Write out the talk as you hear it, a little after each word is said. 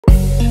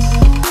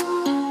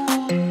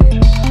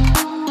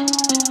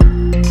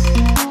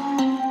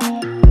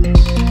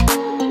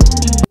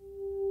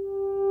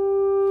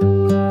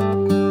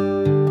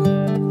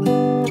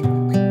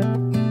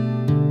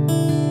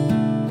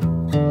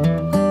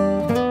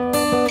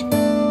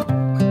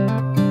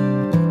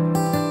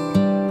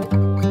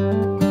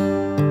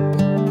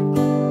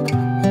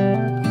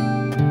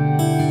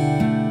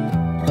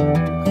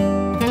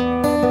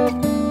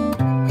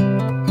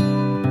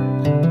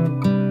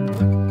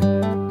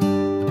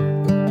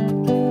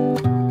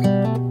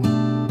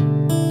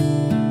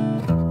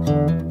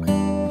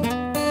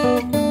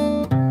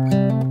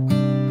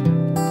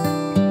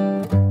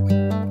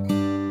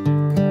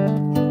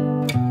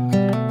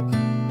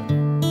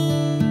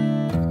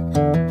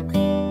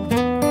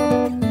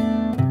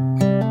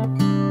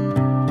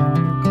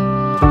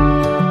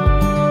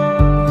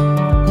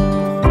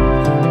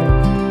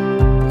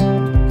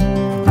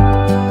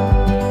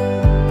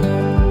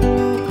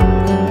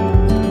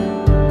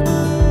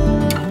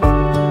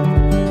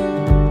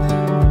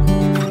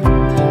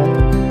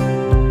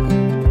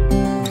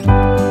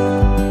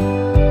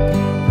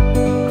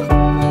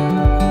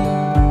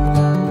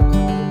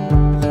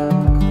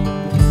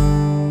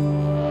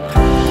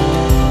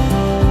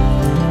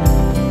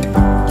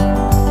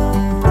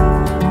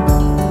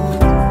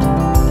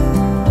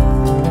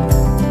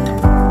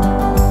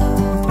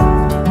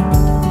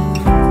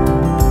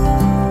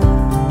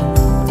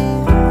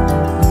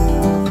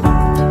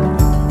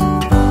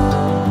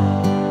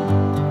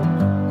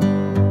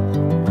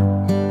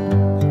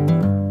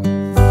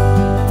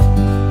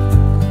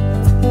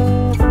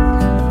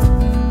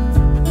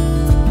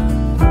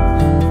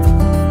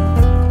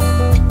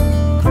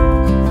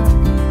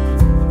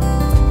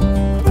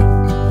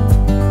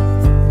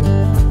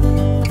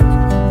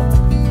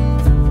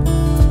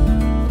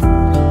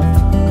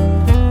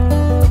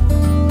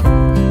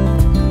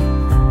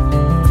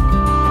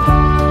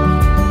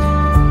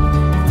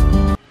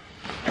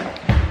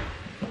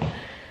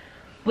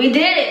We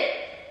did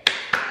it.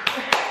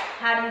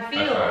 How do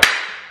you feel?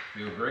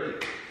 Feel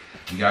great.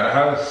 We got a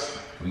house.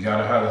 We got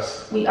a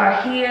house. We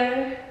are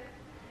here.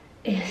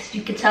 As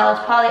you can tell,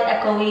 it's probably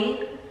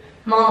echoey.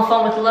 I'm on the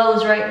phone with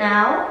Lowe's right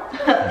now.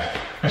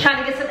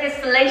 Trying to get some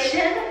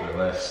installation. For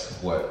less,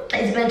 what?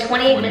 It's been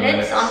 28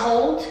 minutes on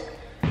hold.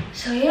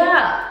 So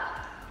yeah.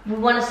 We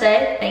want to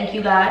say thank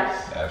you guys.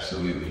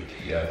 Absolutely,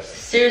 yes.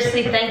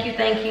 Seriously, thank you,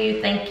 thank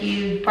you, thank you.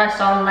 You probably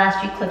saw in the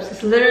last few clips.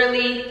 It's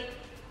literally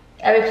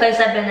every place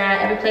I've been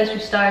at, every place we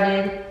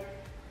started,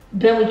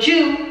 been with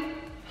you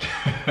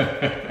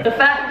for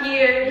 5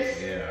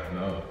 years. Yeah, I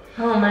know.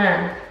 Oh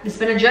man, it's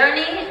been a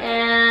journey,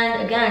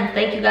 and again,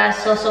 thank you guys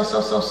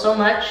so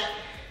much.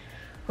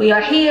 We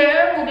are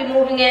here. We'll be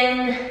moving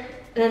in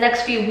the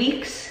next few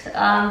weeks.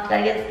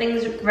 Gotta get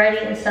things ready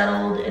and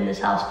settled in this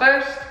house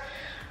first.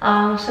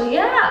 So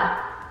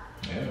yeah.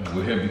 Yeah,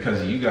 we're here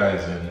because of you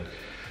guys, and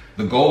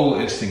the goal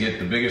is to get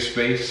the bigger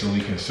space so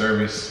we can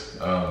service,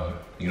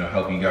 you know,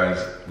 help you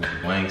guys with the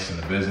blanks and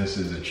the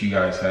businesses that you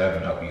guys have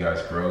and help you guys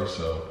grow.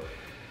 So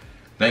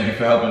thank you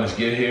for helping us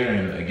get here.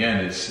 And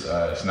again, it's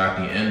not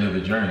the end of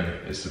the journey,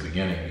 it's the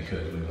beginning,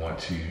 because we want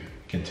to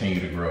continue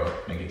to grow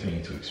and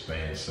continue to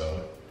expand.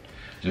 So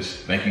just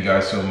thank you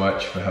guys so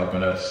much for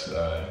helping us,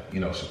 you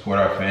know, support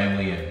our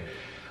family. And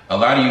a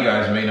lot of you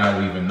guys may not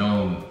have even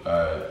known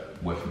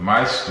with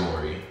my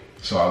story.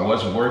 So I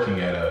was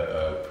working at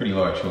a pretty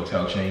large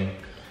hotel chain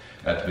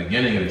at the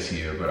beginning of this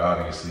year, but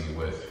obviously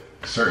with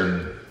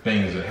certain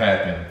things that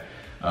happened,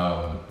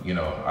 you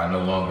know, I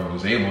no longer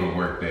was able to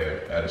work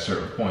there at a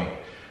certain point.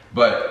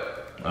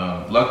 But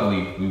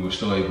luckily, we were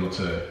still able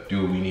to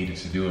do what we needed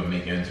to do and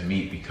make ends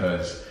meet,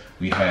 because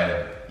we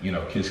had, you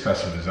know, Kids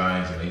Custom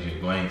Designs and AJ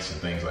Blanks and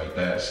things like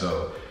that.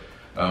 So,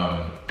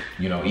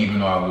 you know, even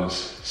though I was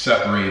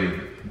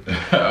separated,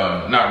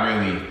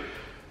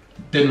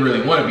 didn't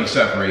really want to be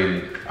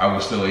separated, I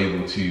was still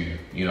able to,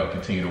 you know,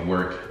 continue to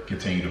work,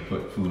 continue to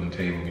put food on the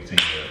table,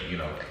 continue to, you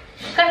know.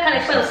 Kind of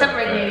explain what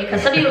separated maybe,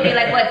 because some people be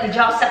like, what, did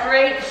y'all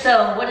separate?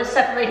 So what does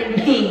separated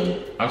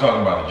mean? I'm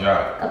talking about the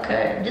job.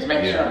 Okay, just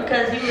make sure,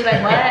 because you be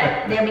like,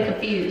 what? They'll be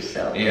confused,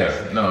 so. Yeah,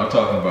 no, I'm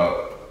talking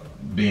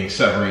about being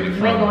separated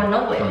from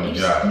the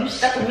job. You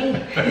stuck with me.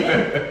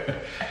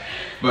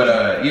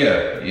 But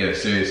yeah,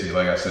 seriously,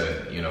 like I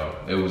said, you know,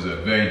 it was a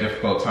very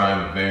difficult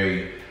time, a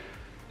very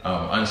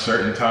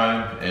uncertain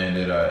time, and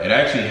it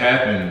actually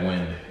happened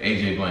when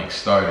AJ Blank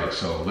started,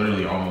 so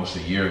literally almost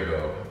a year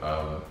ago.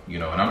 You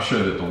know, and I'm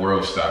sure that the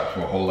world stopped for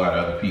a whole lot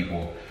of other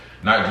people,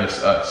 not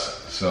just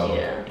us. So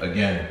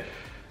again,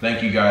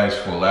 thank you guys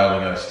for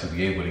allowing us to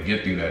be able to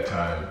get through that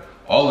time.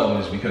 All of it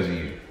is because of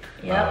you.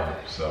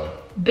 So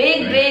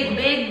big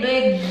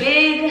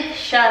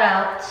shout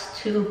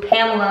outs to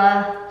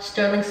Pamela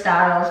Sterling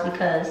Styles,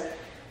 because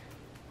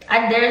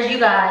there's you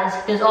guys,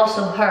 there's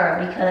also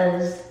her,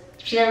 because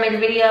if she never made a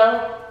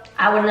video,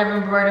 I would never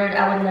embroidered,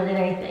 I would never did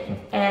anything,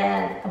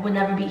 and I would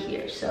never be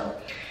here. So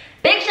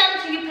big shout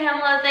out to you,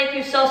 Pamela. Thank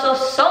you so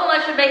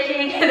much for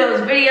making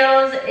those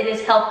videos. It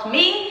has helped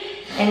me,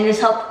 and it has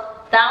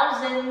helped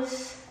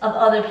thousands of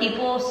other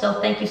people. So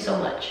thank you so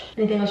much.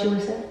 Anything else you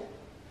want to say?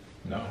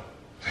 No.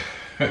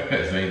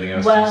 Is there anything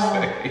else to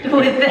say?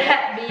 With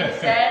that being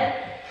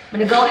said, I'm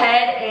gonna go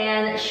ahead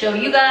and show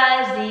you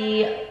guys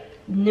the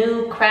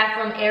new craft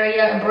room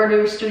area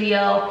embroidery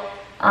studio.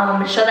 I'm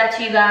gonna show that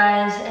to you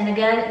guys. And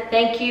again,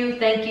 thank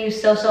you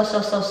so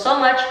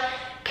much.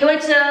 Can't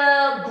wait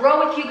to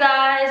grow with you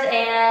guys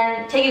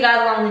and take you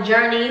guys along the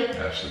journey.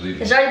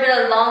 Absolutely. It's already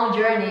been a long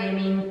journey. I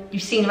mean,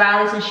 you've seen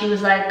Riley since she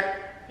was like,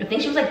 I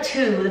think she was like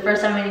 2 the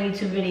first time I made a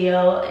YouTube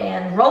video,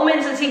 and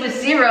Roman since he was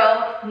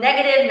 0,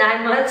 negative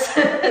 9 months.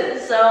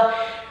 So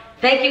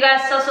thank you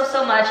guys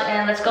so much,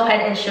 and let's go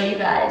ahead and show you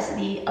guys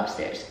the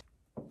upstairs.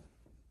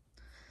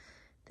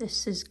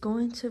 This is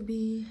going to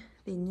be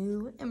the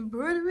new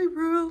embroidery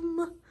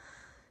room.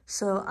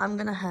 So I'm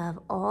gonna have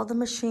all the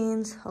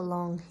machines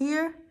along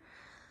here,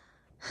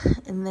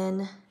 and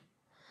then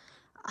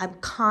I'm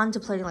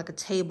contemplating like a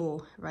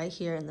table right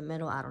here in the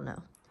middle. I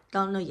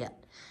don't know yet.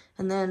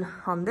 And then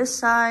on this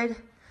side,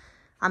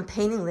 I'm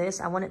painting this.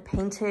 I want it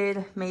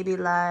painted maybe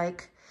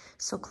like,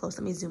 so close,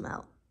 let me zoom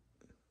out.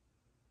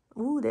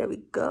 Ooh, there we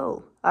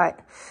go. All right,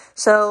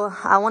 so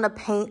I want to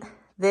paint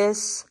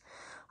this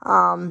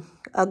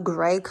a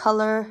gray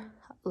color,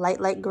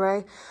 light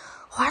gray.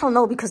 Oh, I don't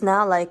know, because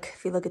now, like,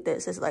 if you look at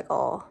this, it's like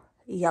all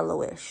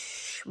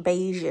yellowish,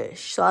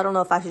 beige-ish. So I don't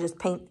know if I should just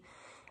paint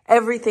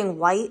everything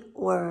white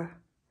or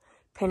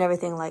paint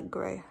everything light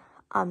gray.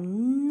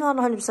 I'm not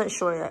 100%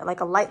 sure yet,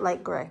 like a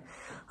light gray.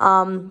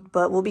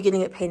 But we'll be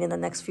getting it painted in the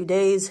next few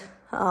days.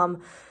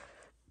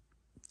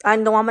 I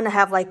know I'm going to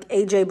have like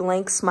AJ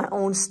Blanks, my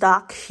own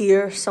stock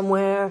here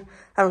somewhere.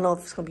 I don't know if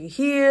it's going to be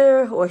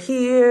here or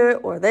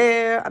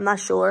there. I'm not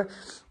sure.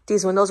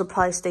 These windows will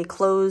probably stay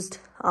closed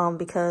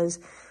because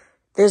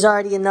there's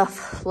already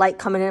enough light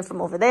coming in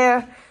from over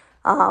there.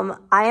 I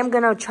am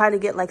going to try to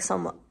get like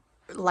some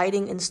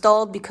lighting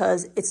installed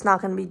because it's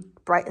not going to be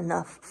bright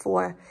enough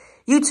for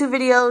YouTube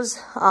videos,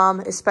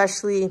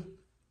 especially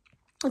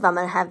if I'm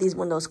gonna have these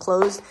windows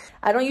closed.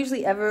 I don't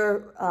usually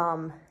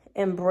ever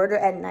embroider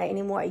at night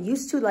anymore. I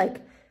used to,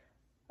 like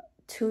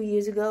 2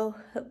 years ago.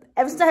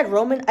 Ever since I had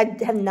Roman, I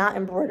have not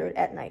embroidered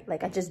at night.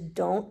 Like, I just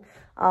don't.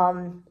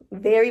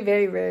 Very,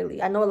 very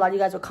rarely. I know a lot of you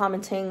guys were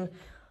commenting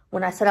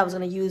when I said I was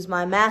going to use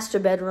my master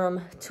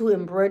bedroom to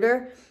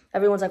embroider.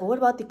 Everyone's like, well, what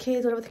about the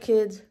kids? What about the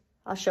kids?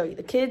 I'll show you.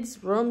 The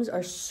kids' rooms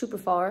are super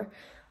far.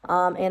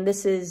 And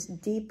this is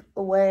deep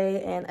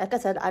away. And like I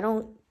said, I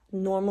don't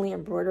normally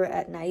embroider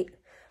at night.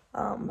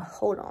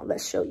 Hold on,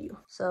 let's show you.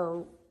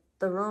 So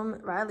the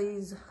room,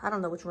 Riley's, I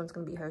don't know which one's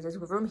going to be hers. There's a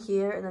room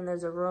here, and then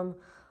there's a room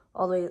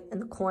all the way in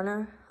the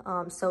corner.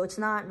 So it's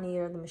not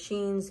near the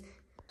machines.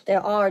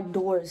 There are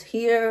doors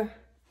here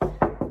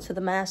to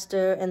the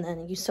master, and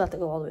then you still have to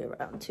go all the way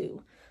around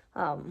to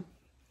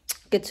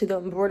get to the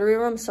embroidery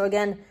room. So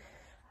again,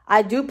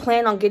 I do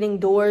plan on getting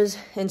doors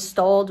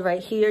installed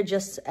right here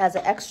just as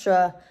an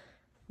extra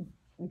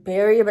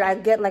barrier,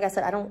 but like I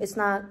said, it's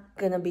not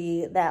gonna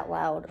be that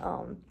loud.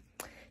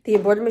 The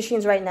embroidery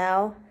machines right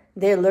now,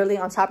 they're literally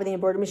on top of the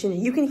embroidery machine.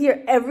 You can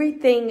hear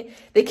everything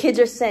the kids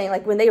are saying.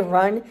 Like when they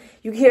run,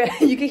 you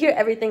can hear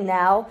everything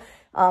now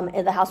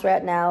in the house we're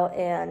at now,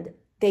 and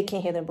they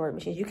can't hear the embroidery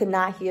machines. You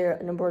cannot hear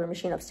an embroidery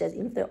machine upstairs,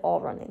 even if they're all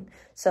running.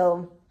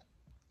 So,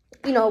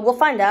 you know, we'll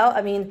find out.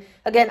 I mean,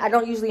 again, I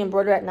don't usually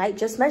embroider at night.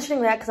 Just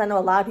mentioning that because I know a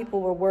lot of people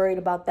were worried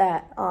about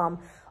that.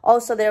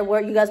 Also,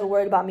 you guys were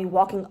worried about me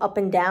walking up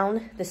and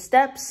down the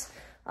steps.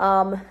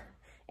 And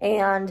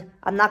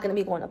I'm not going to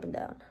be going up and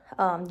down.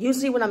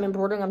 Usually when I'm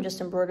embroidering, I'm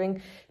just embroidering.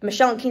 If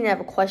Michelle and Keenan have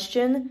a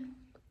question,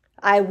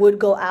 I would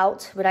go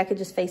out, but I could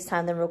just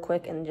FaceTime them real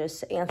quick and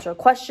just answer a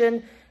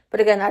question. But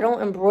again, I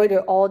don't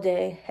embroider all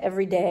day,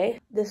 every day.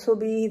 This will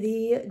be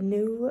the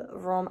new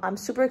room. I'm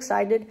super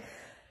excited.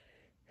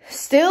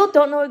 Still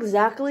don't know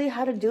exactly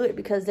how to do it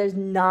because there's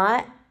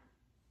master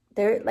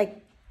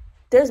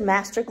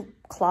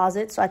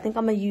closets. So I think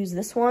I'm gonna use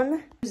this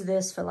one. Use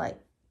this for like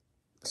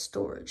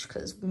storage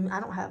because I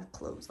don't have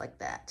clothes like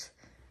that.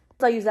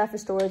 So I use that for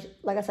storage.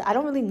 Like I said, I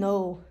don't really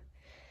know.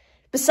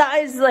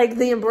 Besides like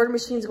the embroidery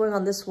machines going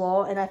on this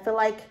wall, and I feel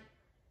like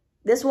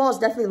this wall is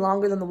definitely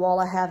longer than the wall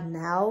I have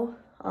now.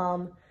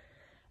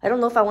 I don't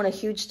know if I want a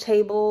huge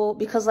table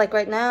because like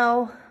right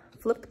now,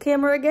 flip the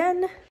camera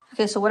again.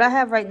 Okay, so what I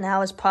have right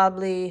now is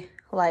probably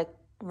like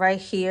right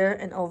here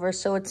and over.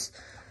 So it's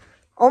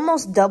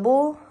almost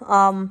double.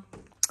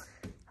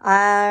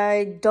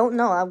 I don't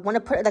know. I want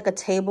to put like a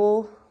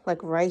table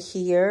like right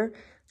here,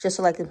 just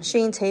so like the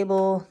machine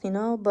table, you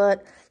know,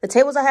 but the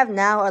tables I have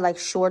now are like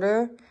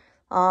shorter.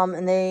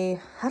 And I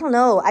don't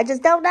know. I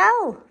just don't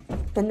know.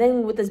 And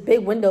then with this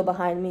big window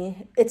behind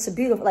me, it's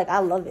beautiful. Like, I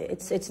love it.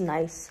 It's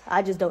nice.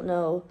 I just don't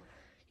know,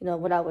 you know,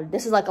 what I would.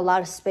 This is like a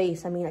lot of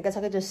space. I mean, I guess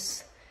I could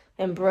just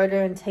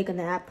embroider and take a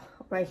nap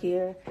right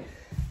here.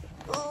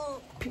 Oh,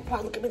 people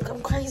probably look at me like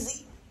I'm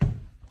crazy.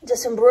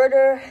 Just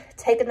embroider,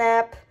 take a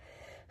nap.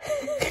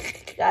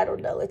 I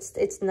don't know.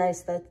 It's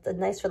nice. That's a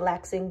nice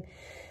relaxing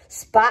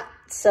spot.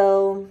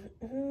 So,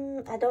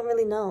 I don't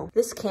really know.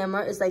 This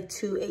camera is like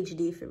too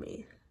HD for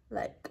me.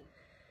 Like,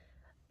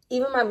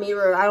 even my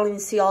mirror, I don't even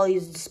see all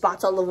these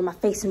spots all over my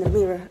face in the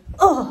mirror.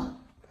 Oh,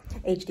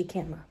 HD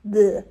camera.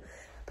 Blech.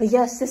 But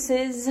yes, this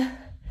is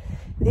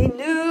the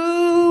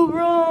new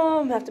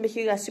room. I have to make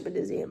you guys super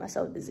dizzy and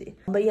myself dizzy.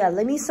 But yeah,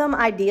 leave me some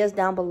ideas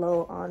down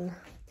below on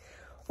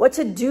what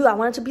to do. I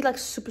want it to be like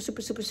super,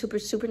 super, super, super,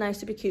 super nice,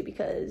 super cute,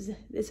 because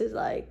this is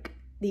like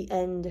the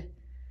end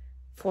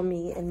for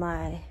me in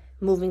my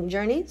moving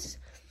journeys,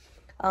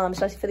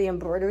 especially for the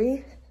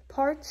embroidery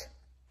part.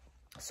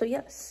 So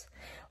yes,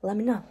 let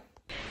me know.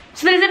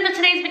 So that is it for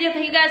today's video.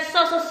 Thank you guys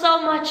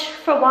so much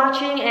for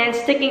watching and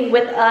sticking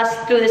with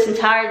us through this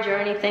entire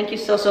journey. Thank you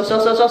so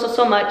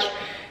much.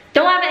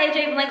 Don't have an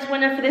AJ Blanks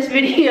winner for this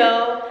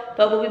video,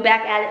 but we'll be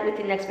back at it with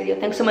the next video.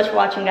 Thanks so much for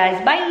watching,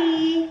 guys.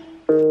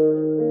 Bye.